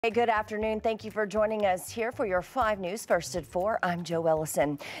Hey, good afternoon. Thank you for joining us here for your 5 News First at 4. I'm Joe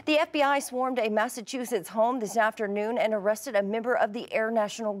Ellison. The FBI swarmed a Massachusetts home this afternoon and arrested a member of the Air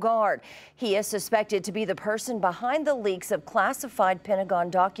National Guard. He is suspected to be the person behind the leaks of classified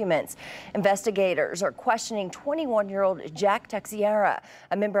Pentagon documents. Investigators are questioning 21-year-old Jack Texiera,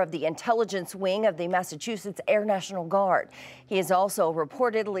 a member of the intelligence wing of the Massachusetts Air National Guard. He is also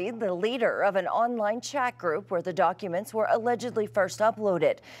reportedly the leader of an online chat group where the documents were allegedly first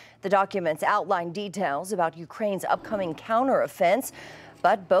uploaded. The documents outline details about Ukraine's upcoming counteroffensive,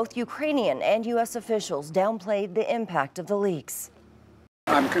 but both Ukrainian and U.S. officials downplayed the impact of the leaks.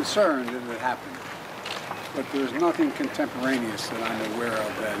 I'm concerned that it happened, but there's nothing contemporaneous that I'm aware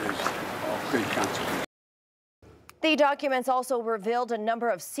of that is of great consequence. The documents also revealed a number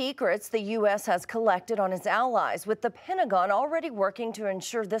of secrets the U.S. has collected on its allies, with the Pentagon already working to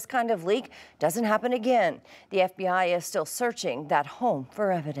ensure this kind of leak doesn't happen again. The FBI is still searching that home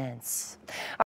for evidence.